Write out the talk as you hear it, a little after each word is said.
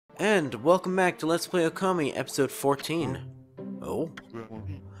And welcome back to Let's Play Okami, episode 14. Oh?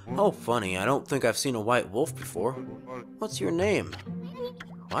 How funny, I don't think I've seen a white wolf before. What's your name?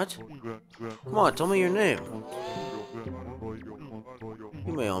 What? Come on, tell me your name.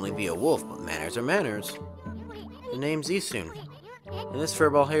 You may only be a wolf, but manners are manners. The name's Isun, and this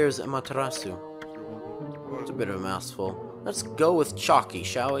furball here is Amaterasu. It's a bit of a mouthful. Let's go with Chalky,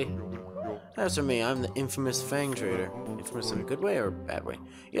 shall we? As for me, I'm the infamous Fang Trader. Infamous in a good way or a bad way?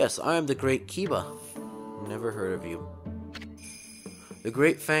 Yes, I am the Great Kiba. Never heard of you. The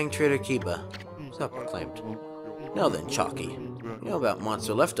Great Fang Trader Kiba. Self-proclaimed. Now then, Chalky. You know about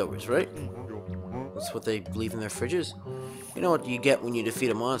monster leftovers, right? That's what they leave in their fridges? You know what you get when you defeat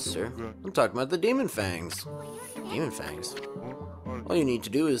a monster. I'm talking about the Demon Fangs. Demon Fangs? All you need to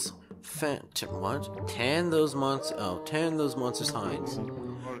do is tan those monsters' hinds.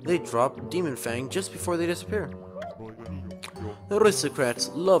 They drop Demon Fang just before they disappear. The aristocrats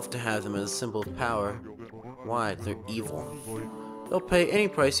love to have them as a symbol of power. Why? They're evil. They'll pay any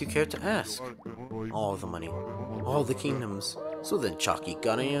price you care to ask. All the money. All the kingdoms. So then, Chalky,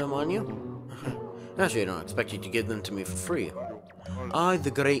 got any of them on you? Actually, I don't expect you to give them to me for free. I, the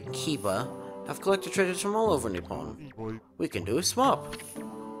Great Kiba, have collected treasures from all over Nippon. We can do a swap.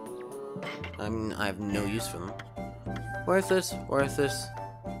 I mean, I have no use for them. Worthless, worthless,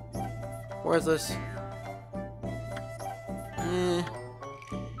 worthless.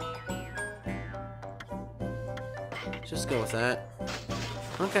 Just go with that.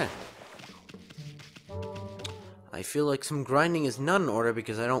 Okay. I feel like some grinding is not in order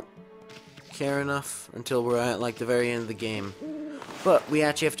because I don't care enough until we're at like the very end of the game. But we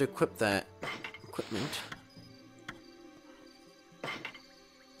actually have to equip that equipment.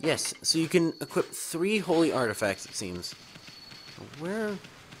 Yes, so you can equip 3 holy artifacts, it seems. Where?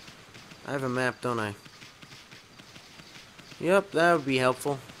 I have a map, don't I? Yep, that would be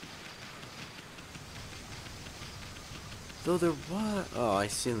helpful. Though there was... Oh, I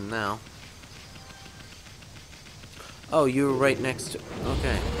see them now. Oh, you were right next to...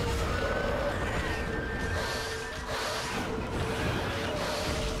 Okay.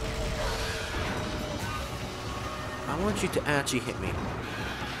 I want you to actually hit me.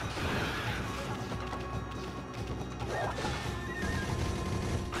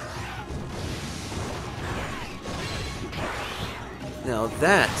 Now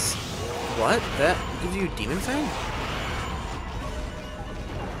that's... What? That gives you Demon Fang?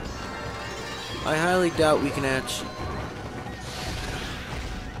 I highly doubt we can actually...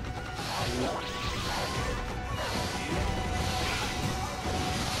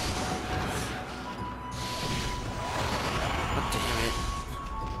 Oh, damn it.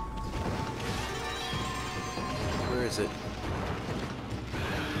 Where is it?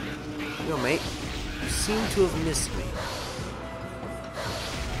 Yo, mate. You seem to have missed me.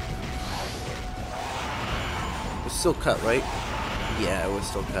 It's still cut, right? Yeah, it was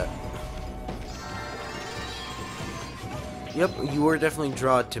still cut. Yep, you were definitely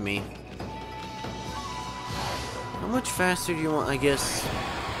drawn to me. How much faster do you want, I guess?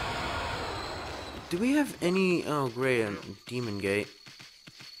 Do we have any... Oh, great, a demon gate.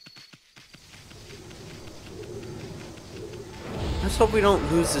 Let's hope we don't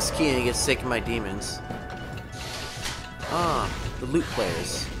lose this key and get sick by demons. Ah, the loot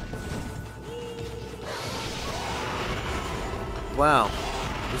players. Wow,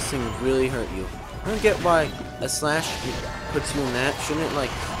 this thing really hurt you. I don't get why a slash puts you in that. Shouldn't it, like...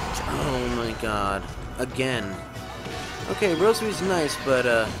 Oh my god. Again. Okay, Rosary's nice, but,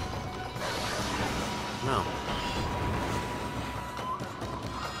 no.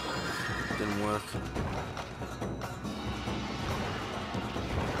 Didn't work.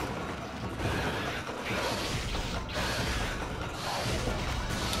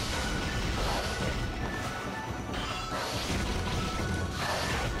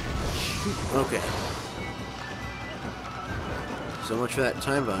 Okay. So much for that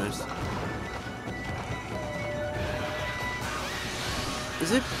time bonus.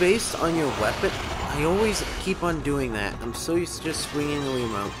 Is it based on your weapon? I always keep on doing that. I'm so used to just swinging the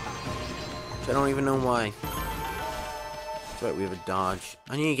remote. Which I don't even know why. That's right, we have a dodge.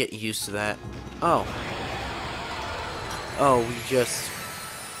 I need to get used to that. Oh. Oh, we just...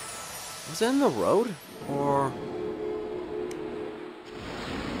 Was that in the road? Or...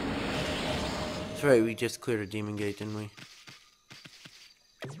 That's right, we just cleared a demon gate, didn't we?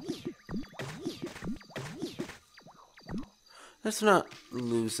 Let's not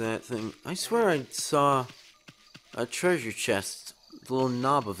lose that thing. I swear I saw a treasure chest, the little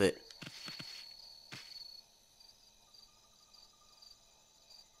knob of it.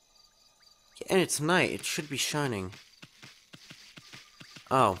 And it's night, it should be shining.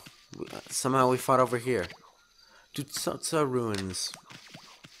 Oh, somehow we fought over here. Tutsatsa ruins.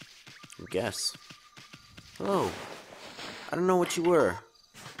 I guess. Oh, I don't know what you were.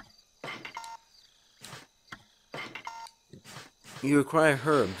 You require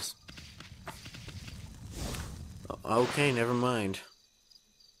herbs. Okay, never mind.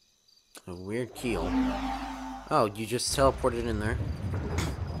 A weird keel. Oh, you just teleported in there.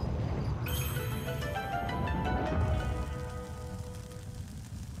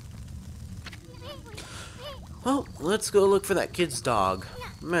 Well, let's go look for that kid's dog.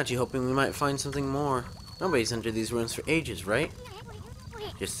 I'm actually hoping we might find something more. Nobody's entered these ruins for ages, right?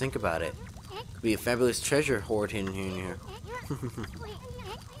 Just think about it. Could be a fabulous treasure hoard hidden here.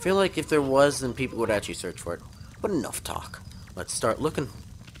 I feel like if there was, then people would actually search for it. But enough talk. Let's start looking.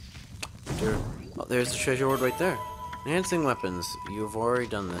 Oh, there's the treasure hoard right there. Enhancing weapons. You've already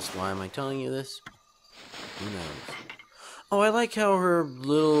done this. Why am I telling you this? Who knows? Oh, I like how her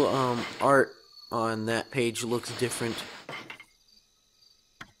little art on that page looks different.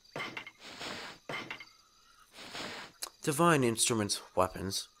 Divine instruments,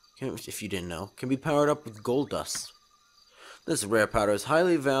 weapons, if you didn't know, can be powered up with gold dust. This rare powder is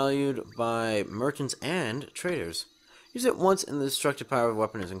highly valued by merchants and traders. Use it once and the destructive power of a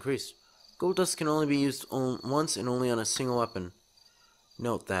weapon is increased. Gold dust can only be used once and only on a single weapon.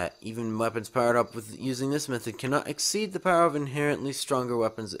 Note that even weapons powered up with using this method cannot exceed the power of inherently stronger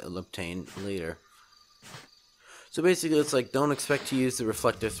weapons obtained later. So basically it's like, don't expect to use the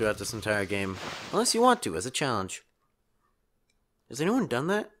reflector throughout this entire game, unless you want to, as a challenge. Has anyone done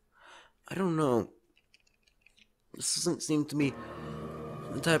that? I don't know. This doesn't seem to be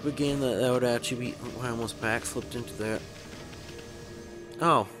the type of game that would actually be... Oh, I almost backflipped into that.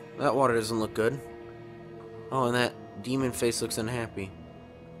 Oh, that water doesn't look good. Oh, and that demon face looks unhappy.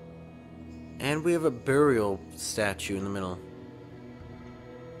 And we have a burial statue in the middle.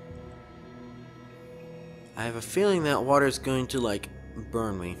 I have a feeling that water is going to, like,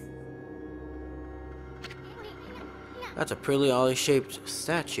 burn me. That's a pretty oddly-shaped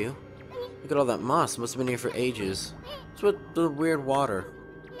statue. Look at all that moss. Must have been here for ages. What's with the weird water?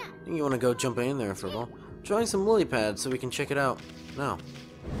 I think you want to go jump in there for a while. Drawing some lily pads so we can check it out. No.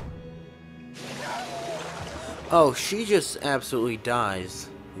 Oh, she just absolutely dies.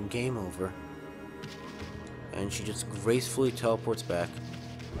 And game over. And she just gracefully teleports back.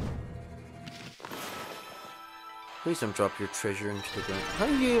 Please don't drop your treasure into the ground. How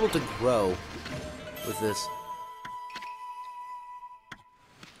are you able to grow with this?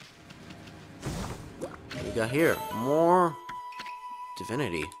 What we got here? More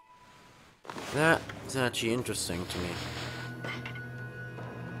divinity. That is actually interesting to me.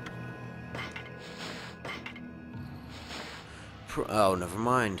 Oh, never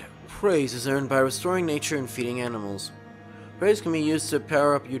mind. Praise is earned by restoring nature and feeding animals. Praise can be used to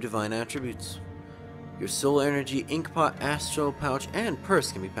power up your divine attributes. Your soul energy, inkpot, astral pouch, and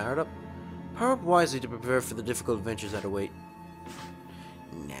purse can be powered up. Power up wisely to prepare for the difficult adventures that await.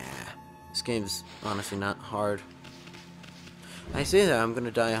 Nah, this game's honestly not hard. I say that, I'm gonna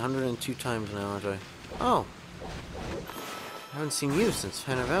die 102 times now, aren't I? Oh! I haven't seen you since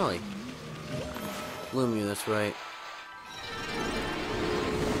Hannah Valley. Bloomu, that's right.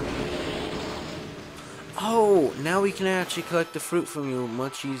 Oh! Now we can actually collect the fruit from you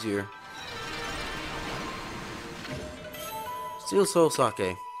much easier. Steel Soul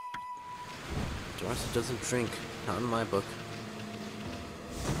Sake. Dorothy doesn't drink. Not in my book.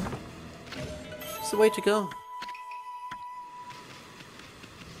 It's the way to go.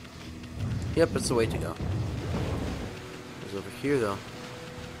 Yep, it's the way to go. It's over here, though.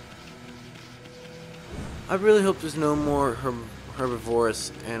 I really hope there's no more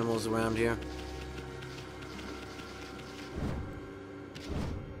herbivorous animals around here.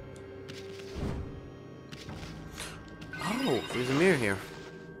 Oh, there's a mirror here.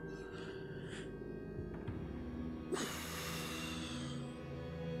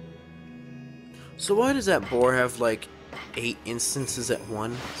 So why does that boar have like 8 instances at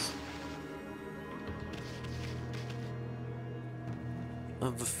once? I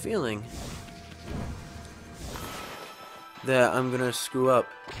have a feeling that I'm gonna screw up.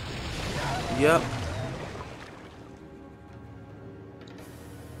 Yep.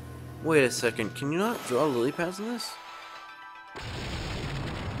 Wait a second, can you not draw lily pads in this?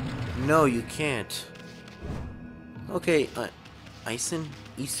 No, you can't. Okay, Isun?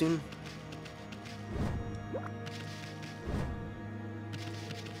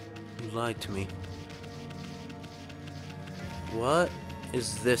 You lied to me. What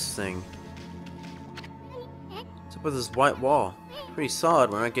is this thing? What's up with this white wall? Pretty solid,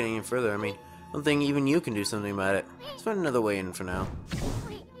 we're not getting any further. I mean, I don't think even you can do something about it. Let's find another way in for now.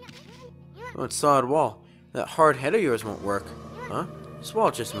 Oh, it's solid wall. That hard head of yours won't work. Huh? This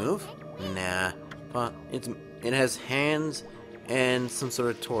wall just move? Nah. It has hands and some sort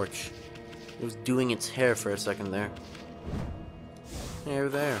of torch. It was doing its hair for a second there.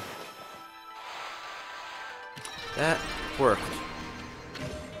 There. That worked.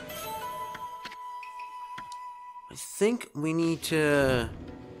 I think we need to...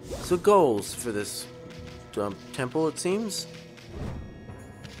 So goals for this temple, it seems.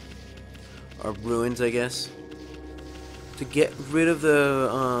 Or ruins, I guess. To get rid of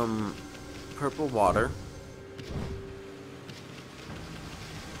the purple water.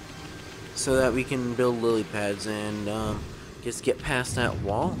 So that we can build lily pads and just get past that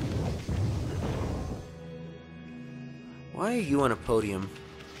wall. Why are you on a podium?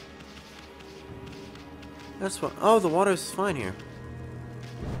 That's what. Oh, the water's fine here.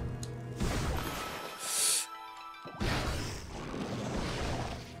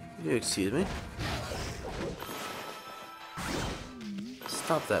 Excuse me.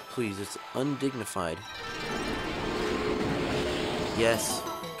 Stop that, please. It's undignified. Yes.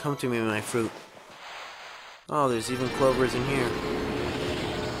 Come to me, my fruit. Oh, there's even clovers in here.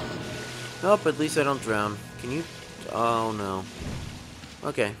 Nope, at least I don't drown. Can you? Oh, no.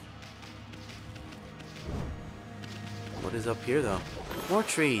 Okay. What is up here, though? More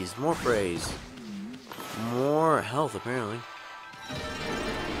trees, more praise. More health, apparently.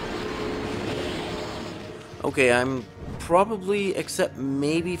 Okay, I'm probably, except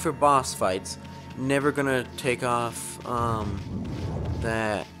maybe for boss fights, never gonna take off,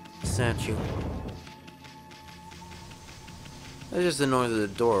 that statue. That's just the noise of the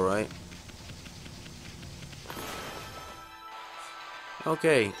door, right?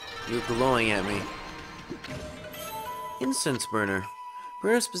 Okay, you're glowing at me. Incense burner.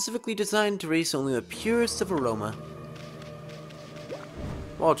 Burner specifically designed to release only the purest of aroma.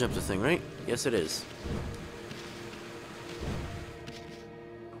 Wall jump's a thing, right? Yes, it is.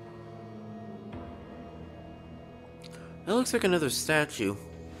 That looks like another statue.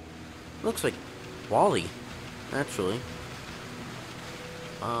 Looks like Wally, actually.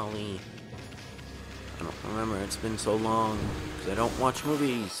 Wally. I don't remember, it's been so long, because I don't watch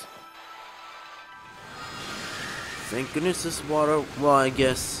movies. Thank goodness this water... Well, I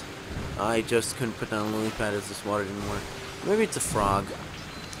guess I just couldn't put down a lily pad as this water didn't work. Maybe it's a frog.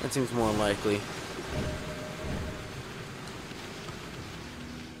 That seems more likely.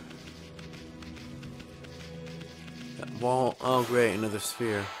 That wall... Oh, great, another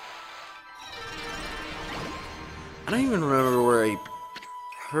sphere. I don't even remember where I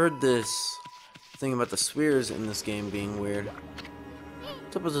heard this thing about the spheres in this game being weird.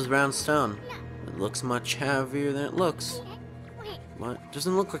 What's up with this round stone? It looks much heavier than it looks. What?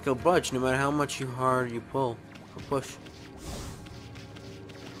 Doesn't look like it'll budge no matter how much hard you pull or push.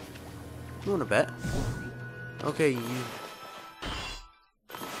 You wanna bet? Okay, you...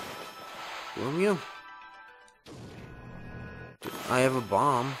 Romeo? I have a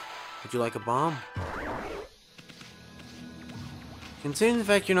bomb. Would you like a bomb? Considering the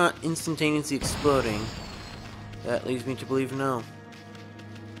fact you're not instantaneously exploding, that leads me to believe no.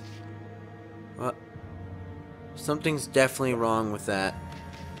 What? Something's definitely wrong with that.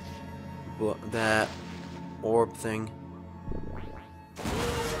 That orb thing.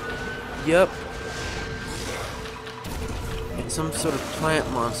 Yep. It's some sort of plant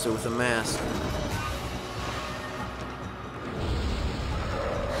monster with a mask.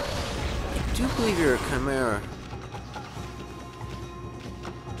 I do believe you're a chimera.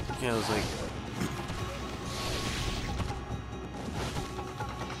 Yeah, I was like...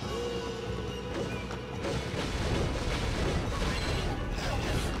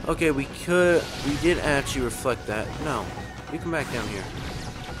 Okay, we did actually reflect that. No, we come back down here.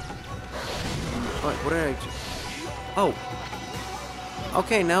 What did I do? Oh!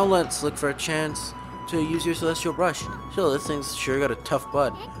 Okay, now let's look for a chance to use your celestial brush. Sure, this thing's sure got a tough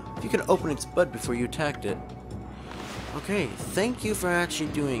bud. If you could open its bud before you attacked it. Okay, thank you for actually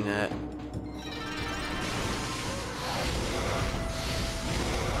doing that.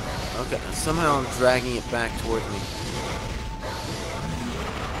 Okay, somehow I'm dragging it back towards me.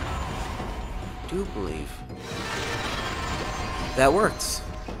 I do believe that works.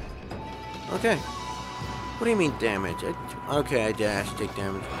 Okay. What do you mean damage? Okay, I did actually take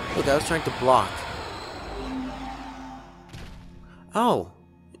damage. Look, I was trying to block. Oh,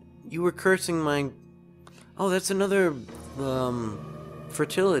 you were cursing my... Oh, that's another,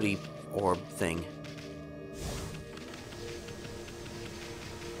 fertility orb thing.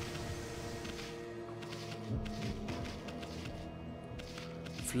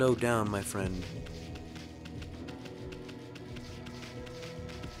 Flow down, my friend.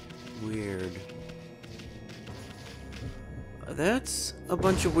 weird. That's a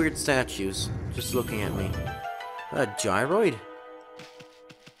bunch of weird statues just looking at me. A gyroid?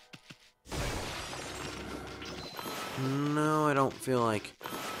 No, I don't feel like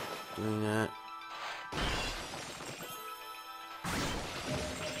doing that.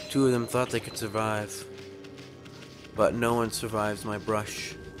 Two of them thought they could survive. But no one survives my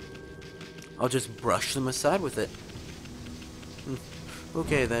brush. I'll just brush them aside with it.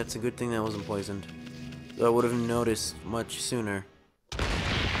 Okay, that's a good thing that wasn't poisoned. I would have noticed much sooner.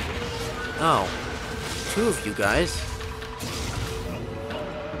 Oh. Two of you guys.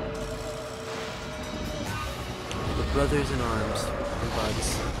 The brothers in arms. And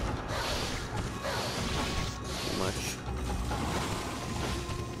buds. Too much.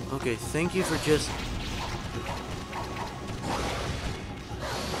 Okay, thank you for just...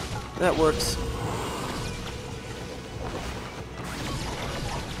 That works.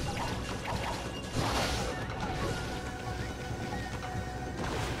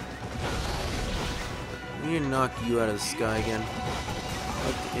 I need to knock you out of the sky again.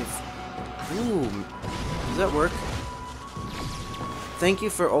 Like if... Ooh. Does that work? Thank you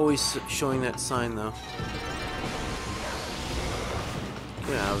for always showing that sign, though.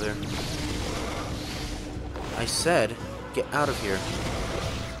 Get out of there. I said, get out of here.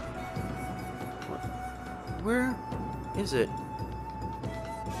 Where is it?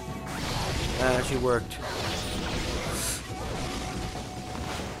 That actually worked.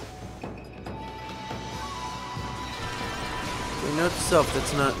 Okay, note to self,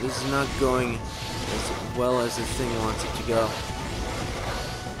 this is not going as well as the thing wants it to go.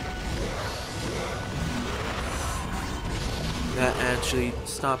 That actually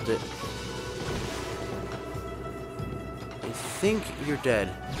stopped it. I think you're dead.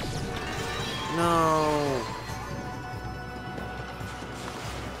 No.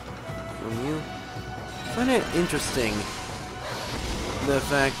 From you? I find it interesting the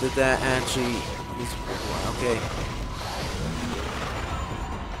fact that that actually is okay.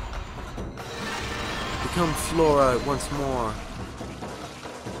 Become flora once more.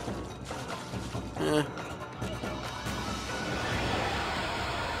 Eh.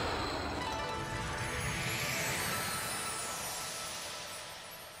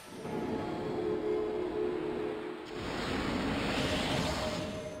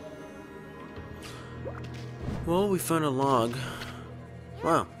 Well, we found a log.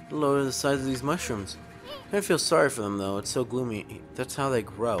 Wow, low to the size of these mushrooms. I feel sorry for them though, it's so gloomy. That's how they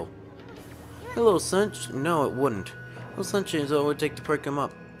grow. A little sunshine? No, it wouldn't. A little sunshine is all it would take to perk them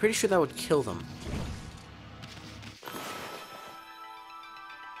up. Pretty sure that would kill them.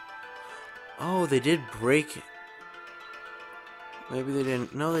 Oh, they did break it. Maybe they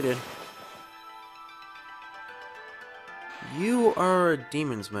didn't. No, they did. You are a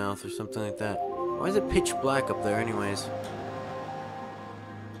demon's mouth or something like that. Why is it pitch black up there anyways?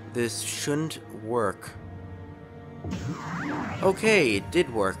 This shouldn't work. Okay, it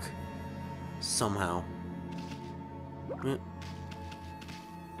did work. Somehow.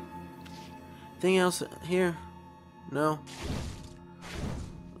 Anything else here? No?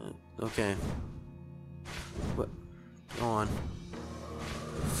 Okay. What? Go on.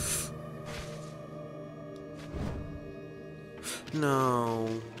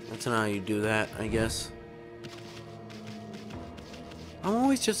 No. That's not how you do that, I guess. I'm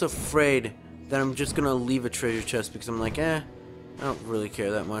always just afraid that I'm just gonna leave a treasure chest because I'm like, I don't really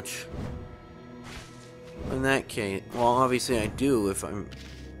care that much. In that case, well, obviously I do if I'm...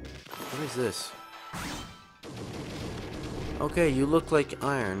 What is this? Okay, you look like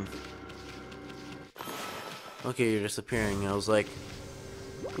iron. Okay, you're disappearing. I was like,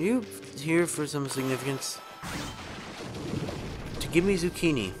 are you here for some significance? To give me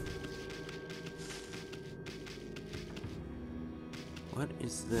zucchini. What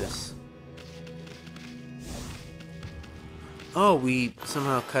is this? Oh, we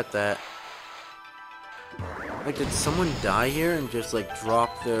somehow cut that. Like, did someone die here and just, like,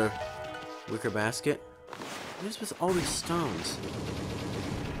 drop their wicker basket? What is with all these stones?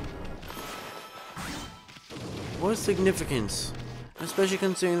 What is significance? Especially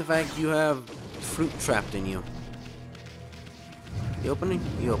considering the fact you have fruit trapped in you. The opening?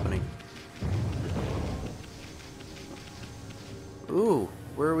 The opening. Ooh,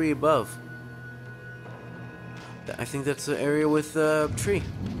 where are we above? I think that's the area with the tree.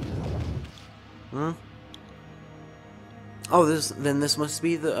 Hmm? Oh, then this must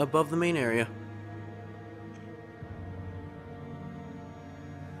be the above the main area.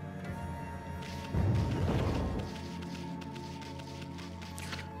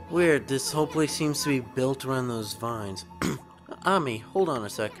 Weird, this whole place seems to be built around those vines. Ami, hold on a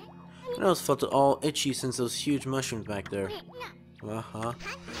sec. My nose felt all itchy since those huge mushrooms back there.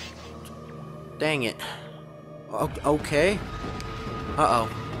 Dang it. Okay. Uh-oh.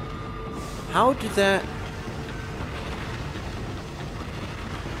 How did that...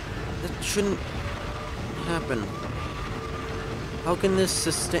 That shouldn't happen. How can this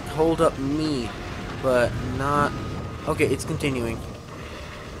hold up me, but not... Okay, it's continuing.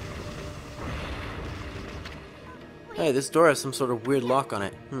 Hey, this door has some sort of weird lock on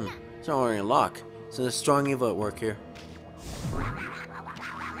it. It's not wearing a lock. So there's strong evil at work here.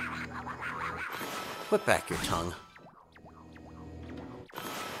 Put back your tongue.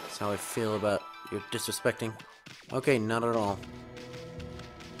 That's how I feel about your disrespecting. Okay, not at all.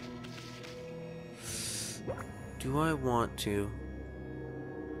 Do I want to?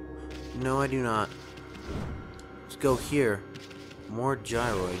 No, I do not. Let's go here. More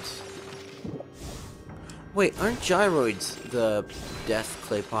gyroids. Wait, aren't gyroids the death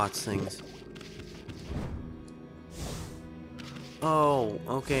clay pots things? Oh,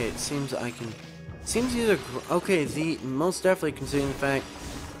 okay, it seems I can... Seems either... Okay, most definitely considering the fact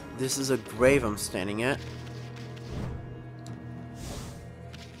this is a grave I'm standing at.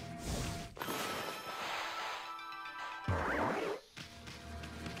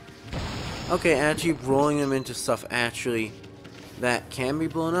 Okay, actually rolling them into stuff actually that can be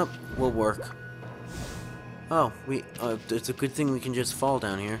blown up will work. Oh, it's a good thing we can just fall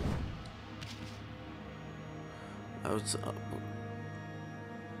down here.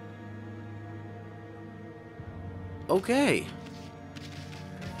 Okay.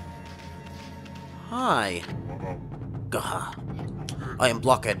 Hi. Gah. I am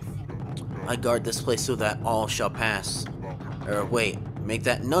Blockhead. I guard this place so that all shall pass. Or wait, make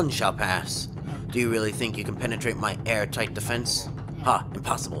that none shall pass. Do you really think you can penetrate my airtight defense? Ha,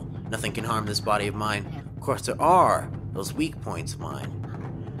 impossible. Nothing can harm this body of mine. Of course there are those weak points of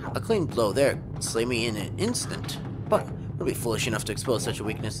mine. A clean blow there would slay me in an instant. But don't be foolish enough to expose such a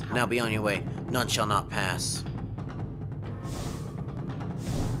weakness. Now be on your way. None shall not pass.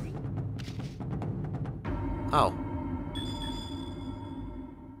 Oh.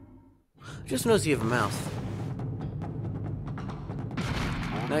 Just noticed you have a mouth.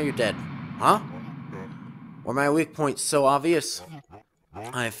 Now you're dead. Huh? Were my weak points so obvious?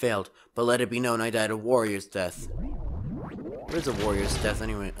 I have failed, but let it be known I died a warrior's death. What is a warrior's death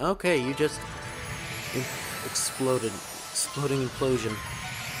anyway? Okay, you just exploded. Exploding implosion.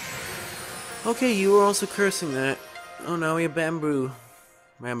 Okay, you were also cursing that. Oh no, you bamboo.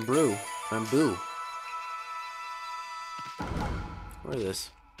 Bamboo. What is this?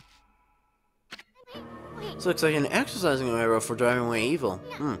 This looks like an exercising arrow for driving away evil.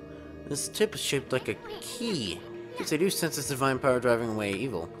 This tip is shaped like a key. Yes, I do sense this divine power driving away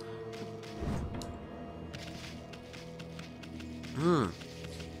evil.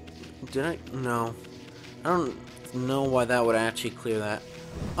 Did I? No. I don't know why that would actually clear that.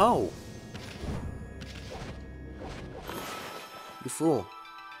 Oh! You fool.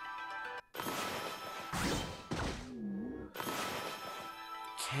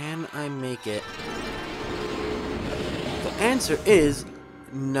 Can I make it? The answer is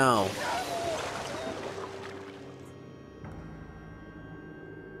no.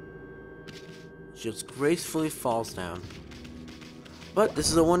 Just gracefully falls down. But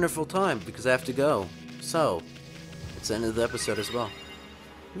this is a wonderful time because I have to go. So, it's the end of the episode as well.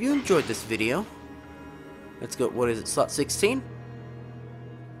 If you enjoyed this video, let's go. What is it? Slot 16?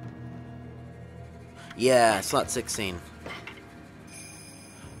 Yeah, slot 16.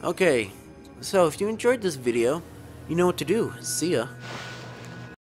 Okay, so if you enjoyed this video, you know what to do. See ya.